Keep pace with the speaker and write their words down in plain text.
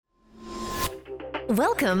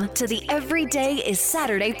Welcome to the Everyday is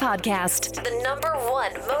Saturday podcast, the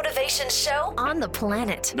 #1 motivation show on the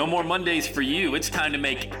planet. No more Mondays for you. It's time to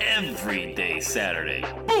make every day Saturday.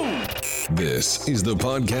 Boom! This is the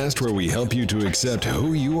podcast where we help you to accept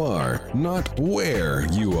who you are, not where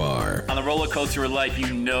you are. On the roller coaster of life,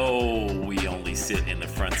 you know we only sit in the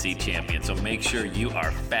front seat, champion. So make sure you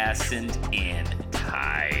are fastened and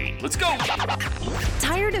tight. Let's go!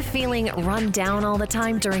 Tired of feeling run down all the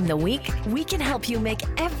time during the week? We can help you make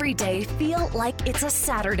every day feel like it's a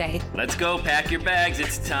Saturday. Let's go. Pack your bags.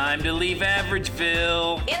 It's time to leave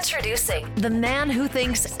Averageville. Introducing the man who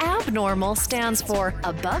thinks abnormal stands for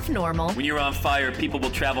above normal. When you're on fire, people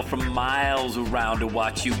will travel from miles around to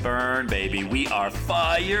watch you burn, baby. We are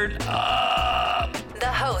fired up. The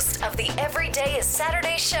host of the Everyday is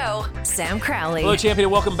Saturday show, Sam Crowley. Hello, champion.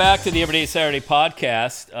 Welcome back to the Everyday Saturday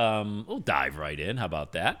podcast. We'll dive right in. How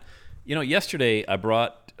about that? You know, yesterday I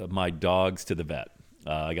brought my dogs to the vet.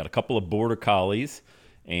 I got a couple of border collies,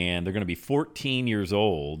 and they're going to be 14 years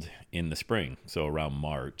old in the spring, so around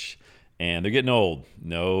March. And they're getting old,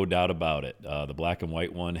 no doubt about it. The black and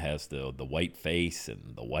white one has the white face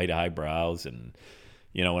and the white eyebrows. And,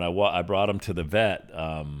 you know, when I brought them to the vet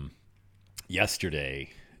yesterday,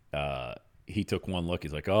 he took one look.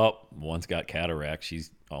 He's like, oh, one's got cataract.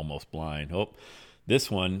 She's almost blind. Oh,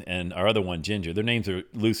 this one and our other one, Ginger, their names are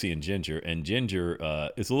Lucy and Ginger. And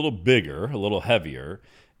Ginger is a little bigger, a little heavier,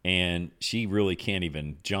 and she really can't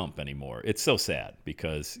even jump anymore. It's so sad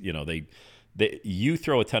because, you know, you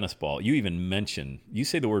throw a tennis ball, you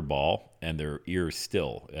say the word ball, and their ears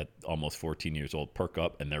still, at almost 14 years old, perk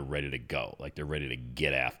up, and they're ready to go. Like, they're ready to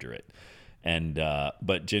get after it. And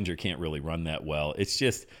but Ginger can't really run that well.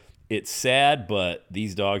 It's sad, but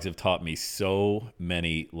these dogs have taught me so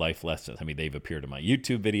many life lessons. I mean, they've appeared in my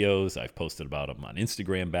YouTube videos. I've posted about them on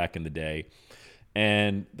Instagram back in the day.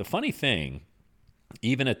 And the funny thing,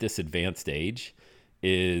 even at this advanced age,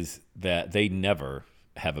 is that they never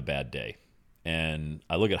have a bad day. And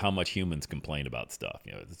I look at how much humans complain about stuff.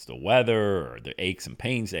 You know, it's the weather or the aches and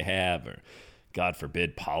pains they have, or God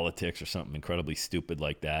forbid, politics or something incredibly stupid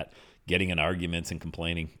like that, getting in arguments and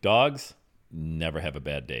complaining. Dogs never have a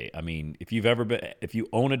bad day. I mean, if you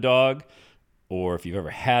own a dog or if you've ever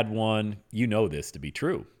had one, you know this to be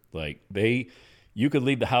true. Like, you could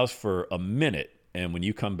leave the house for a minute, and when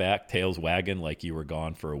you come back, tails wagging like you were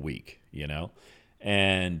gone for a week, you know?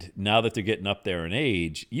 And now that they're getting up there in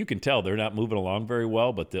age, you can tell they're not moving along very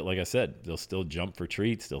well, but like I said, they'll still jump for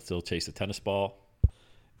treats. They'll still chase a tennis ball.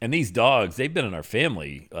 And these dogs, they've been in our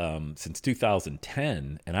family since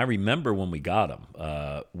 2010. And I remember when we got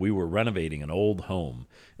them, we were renovating an old home.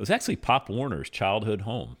 It was actually Pop Warner's childhood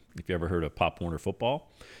home, if you ever heard of Pop Warner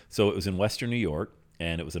football. So it was in Western New York,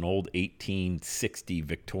 and it was an old 1860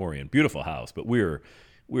 Victorian, beautiful house, but we were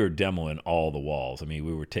demoing all the walls. I mean,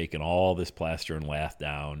 we were taking all this plaster and lath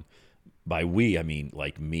down. By we, I mean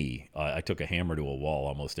like me. I took a hammer to a wall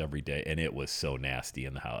almost every day, and it was so nasty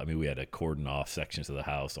in the house. I mean, we had to cordon off sections of the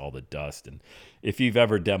house, all the dust. And if you've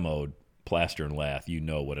ever demoed plaster and lath, you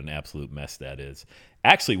know what an absolute mess that is.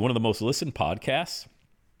 Actually, one of the most listened podcasts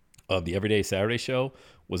of the Everyday Saturday show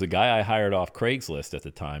was a guy I hired off Craigslist at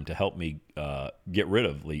the time to help me get rid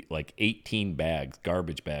of like 18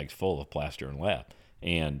 garbage bags full of plaster and lath.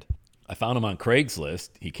 And I found him on Craigslist.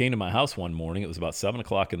 He came to my house one morning. It was about 7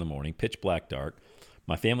 o'clock in the morning, pitch black dark.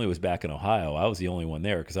 My family was back in Ohio. I was the only one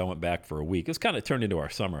there because I went back for a week. It was kind of turned into our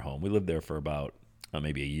summer home. We lived there for about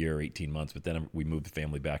maybe a year, 18 months, but then we moved the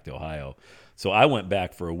family back to Ohio. So I went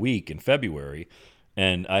back for a week in February,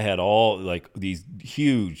 and I had all like these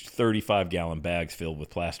huge 35-gallon bags filled with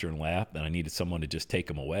plaster and lath, and I needed someone to just take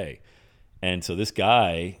them away. And so this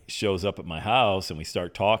guy shows up at my house, and we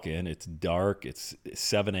start talking. It's dark. It's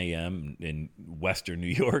 7 a.m. in Western New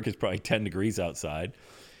York. It's probably 10 degrees outside.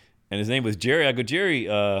 And his name was Jerry. I go, Jerry,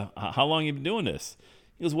 how long have you been doing this?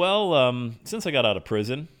 He goes, well, since I got out of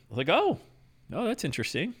prison. I was like, oh, that's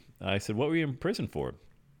interesting. I said, what were you in prison for?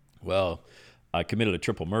 Well, I committed a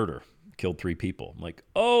triple murder, killed 3 people. I'm like,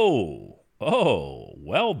 oh,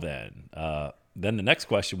 well then. Then the next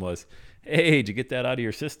question was, hey, did you get that out of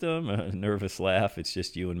your system? A nervous laugh. It's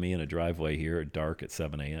just you and me in a driveway here at dark at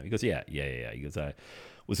 7 a.m. He goes, yeah. He goes, I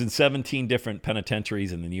was in 17 different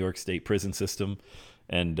penitentiaries in the New York State prison system.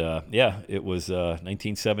 And, it was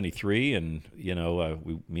 1973. And, you know,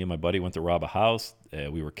 me and my buddy went to rob a house.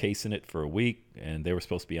 We were casing it for a week, and they were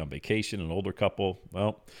supposed to be on vacation, an older couple.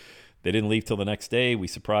 Well, they didn't leave till the next day. We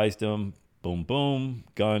surprised them. Boom, boom,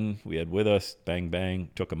 gun we had with us. Bang,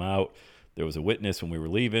 bang, took them out. There was a witness when we were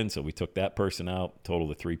leaving, so we took that person out, total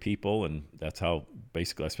of 3 people, and that's how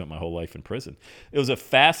basically I spent my whole life in prison. It was a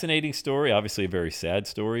fascinating story, obviously a very sad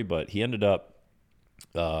story, but he ended up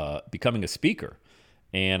becoming a speaker.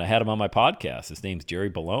 And I had him on my podcast. His name's Jerry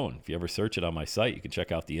Bellone. If you ever search it on my site, you can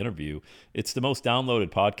check out the interview. It's the most downloaded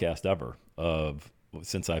podcast ever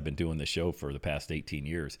since I've been doing this show for the past 18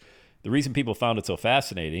 years. The reason people found it so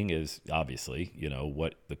fascinating is obviously,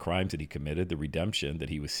 what the crimes that he committed, the redemption that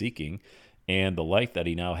he was seeking, and the life that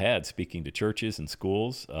he now had speaking to churches and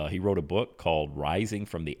schools. He wrote a book called Rising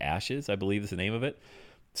from the Ashes, I believe is the name of it.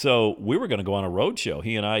 So we were going to go on a road show,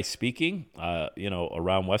 he and I speaking,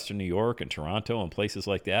 around Western New York and Toronto and places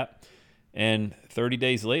like that. And 30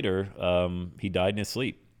 days later, he died in his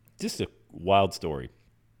sleep. Just a wild story.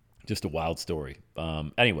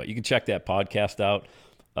 Anyway, you can check that podcast out.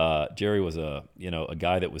 Jerry was a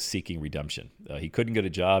guy that was seeking redemption. He couldn't get a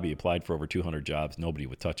job. He applied for over 200 jobs. Nobody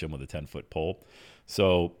would touch him with a 10-foot pole.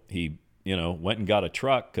 So he went and got a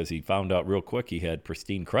truck because he found out real quick he had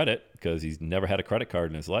pristine credit because he's never had a credit card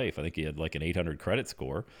in his life. I think he had like an 800 credit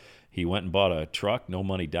score. He went and bought a truck, no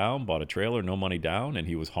money down, bought a trailer, no money down, and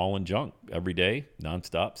he was hauling junk every day,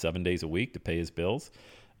 nonstop, 7 days a week to pay his bills.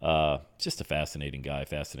 Just a fascinating guy,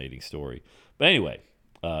 fascinating story. But anyway,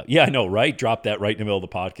 I know, right? Drop that right in the middle of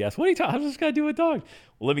the podcast. What are you talking? How's this guy do a dog?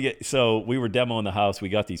 Well, so we were demoing the house. We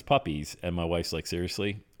got these puppies, and my wife's like,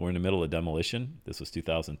 seriously, we're in the middle of demolition. This was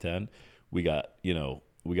 2010. We got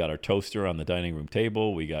our toaster on the dining room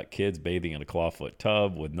table. We got kids bathing in a clawfoot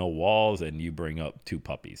tub with no walls, and you bring up 2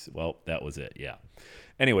 puppies. Well, that was it. Yeah.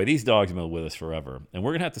 Anyway, these dogs have been with us forever, and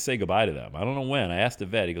we're going to have to say goodbye to them. I don't know when. I asked the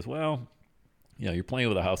vet. He goes, well, you're playing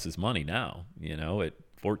with the house's money now, at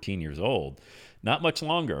 14 years old. Not much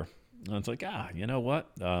longer. And it's like, you know what?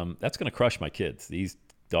 That's going to crush my kids. These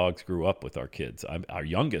dogs grew up with our kids. Our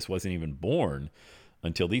youngest wasn't even born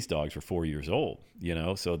until these dogs were 4 years old,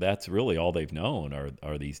 so that's really all they've known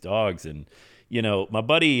are these dogs. And, my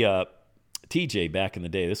buddy TJ back in the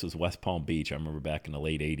day, this was West Palm Beach. I remember back in the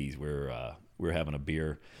late 80s where we were having a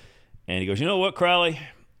beer. And he goes, you know what, Crowley?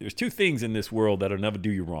 There's 2 things in this world that'll never do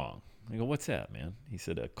you wrong. I go, what's that, man? He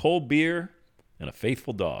said, a cold beer and a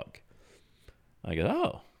faithful dog. I go,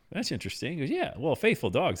 oh, that's interesting. He goes, yeah, well, a faithful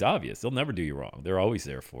dog's obvious. They'll never do you wrong. They're always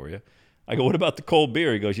there for you. I go, what about the cold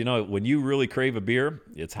beer? He goes, when you really crave a beer,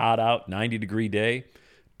 it's hot out, 90-degree day.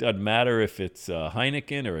 Doesn't matter if it's a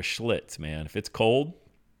Heineken or a Schlitz, man. If it's cold,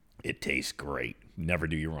 it tastes great. Never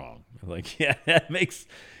do you wrong. I'm like, yeah, that makes,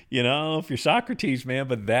 if you're Socrates, man,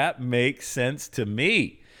 but that makes sense to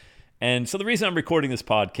me. And so the reason I'm recording this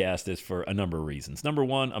podcast is for a number of reasons. Number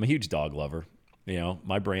one, I'm a huge dog lover.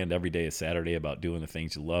 My brand every day is Saturday about doing the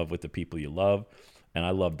things you love with the people you love. And I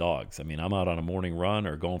love dogs. I mean, I'm out on a morning run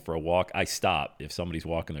or going for a walk. I stop. If somebody's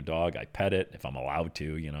walking their dog, I pet it if I'm allowed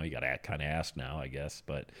to. You got to kind of ask now, I guess.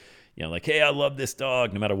 But, like, hey, I love this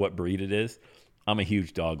dog, no matter what breed it is. I'm a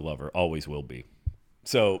huge dog lover, always will be.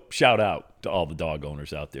 So shout out to all the dog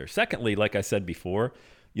owners out there. Secondly, like I said before,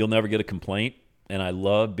 you'll never get a complaint. And I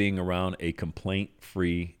love being around a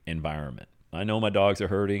complaint-free environment. I know my dogs are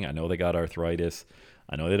hurting. I know they got arthritis.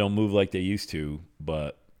 I know they don't move like they used to,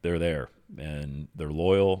 but they're there. And they're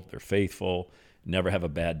loyal. They're faithful. Never have a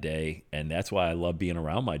bad day. And that's why I love being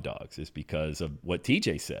around my dogs, is because of what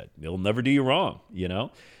TJ said. They'll never do you wrong,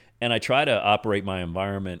 And I try to operate my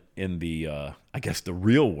environment in the, the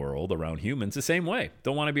real world around humans the same way.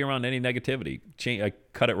 Don't want to be around any negativity. I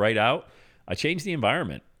cut it right out. I change the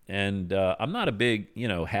environment. And I'm not a big,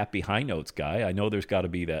 happy high notes guy. I know there's got to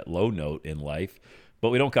be that low note in life, but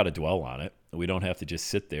we don't got to dwell on it. We don't have to just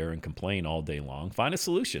sit there and complain all day long. Find a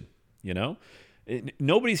solution,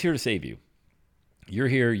 Nobody's here to save you. You're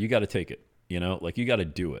here. You got to take it, you got to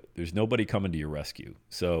do it. There's nobody coming to your rescue.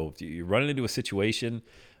 So if you're running into a situation,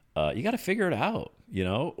 you got to figure it out,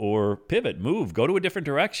 or pivot, move, go to a different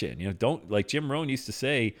direction. Don't, like Jim Rohn used to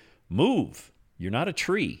say, move. You're not a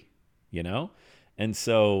tree, And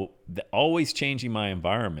so always changing my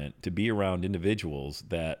environment to be around individuals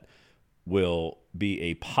that will be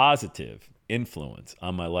a positive influence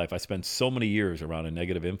on my life. I spent so many years around a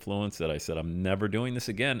negative influence that I said, I'm never doing this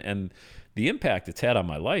again. And the impact it's had on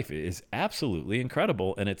my life is absolutely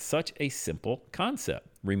incredible. And it's such a simple concept.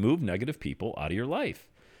 Remove negative people out of your life.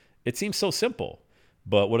 It seems so simple.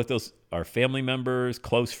 But what if those are family members,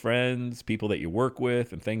 close friends, people that you work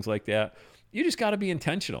with, and things like that? You just got to be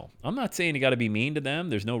intentional. I'm not saying you got to be mean to them.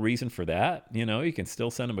 There's no reason for that. You can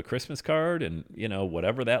still send them a Christmas card and,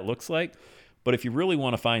 whatever that looks like. But if you really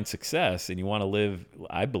want to find success and you want to live,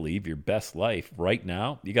 I believe, your best life right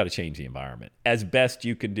now, you got to change the environment as best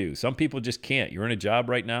you can do. Some people just can't. You're in a job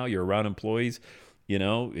right now. You're around employees.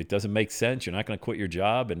 It doesn't make sense. You're not going to quit your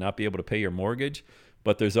job and not be able to pay your mortgage.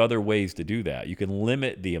 But there's other ways to do that. You can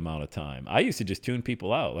limit the amount of time. I used to just tune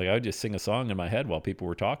people out. Like I would just sing a song in my head while people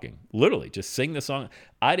were talking. Literally, just sing the song.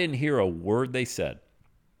 I didn't hear a word they said.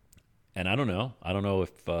 And I don't know. I don't know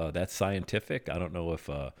if that's scientific. I don't know if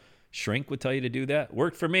shrink would tell you to do that.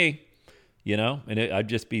 Worked for me, you know, and I'd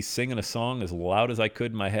just be singing a song as loud as I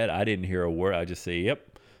could in my head. I didn't hear a word. I just say,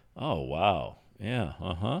 yep. Oh, wow. Yeah.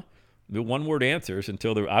 Uh-huh. The one-word answers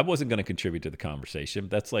until I wasn't going to contribute to the conversation.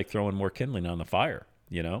 That's like throwing more kindling on the fire,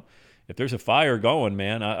 you know. If there's a fire going,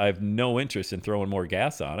 man, I have no interest in throwing more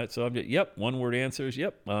gas on it. So I'm just, yep, one-word answers,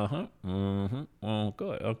 yep, uh-huh, mm-hmm, oh,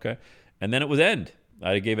 good, okay. And then it was end.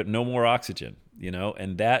 I gave it no more oxygen, you know,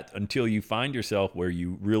 and that until you find yourself where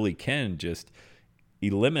you really can just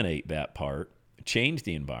eliminate that part, change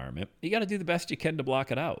the environment, you got to do the best you can to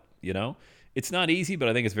block it out, you know. It's not easy, but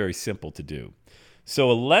I think it's very simple to do.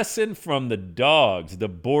 So a lesson from the dogs, the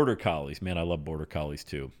Border Collies. Man, I love Border Collies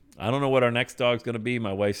too. I don't know what our next dog's going to be.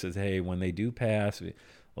 My wife says, hey, when they do pass,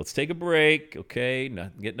 let's take a break, okay?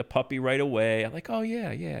 Not getting a puppy right away. I'm like, oh,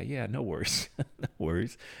 yeah, no worries. No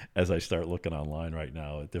worries, as I start looking online right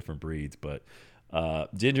now at different breeds. But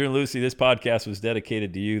Ginger and Lucy, this podcast was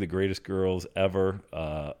dedicated to you, the greatest girls ever.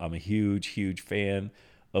 I'm a huge, huge fan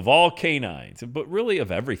of all canines, but really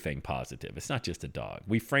of everything positive. It's not just a dog.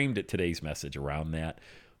 We framed today's message around that,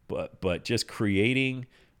 but just creating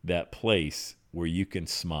that place where you can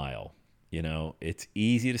smile. You know, it's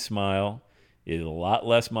easy to smile. It's a lot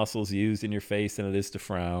less muscles used in your face than it is to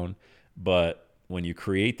frown. But when you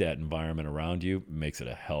create that environment around you, it makes it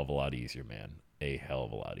a hell of a lot easier, man. A hell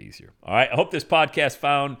of a lot easier. All right, I hope this podcast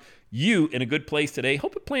found you in a good place today.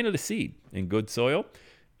 Hope it planted a seed in good soil.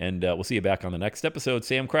 And we'll see you back on the next episode.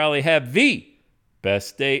 Sam Crowley, have the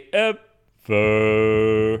best day ever.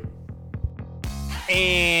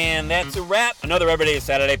 And that's a wrap. Another Everyday is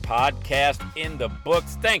Saturday podcast in the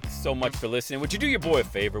books. Thanks so much for listening. Would you do your boy a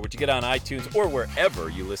favor? Would you get on iTunes or wherever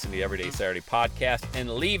you listen to the Everyday Saturday podcast and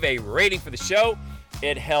leave a rating for the show?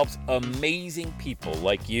 It helps amazing people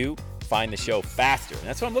like you find the show faster. And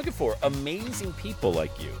that's what I'm looking for, amazing people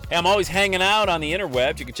like you. Hey, I'm always hanging out on the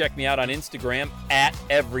interwebs. You can check me out on Instagram at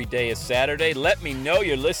Everyday is Saturday. Let me know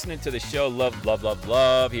you're listening to the show.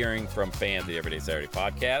 Love hearing from fans of the Everyday Saturday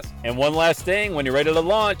podcast. And one last thing, when you're ready to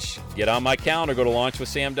launch, get on my calendar, go to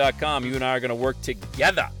launchwithsam.com. You and I are going to work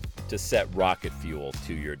together to set rocket fuel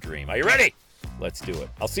to your dream. Are you ready? Let's do it.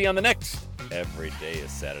 I'll see you on the next Everyday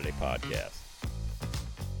is Saturday podcast.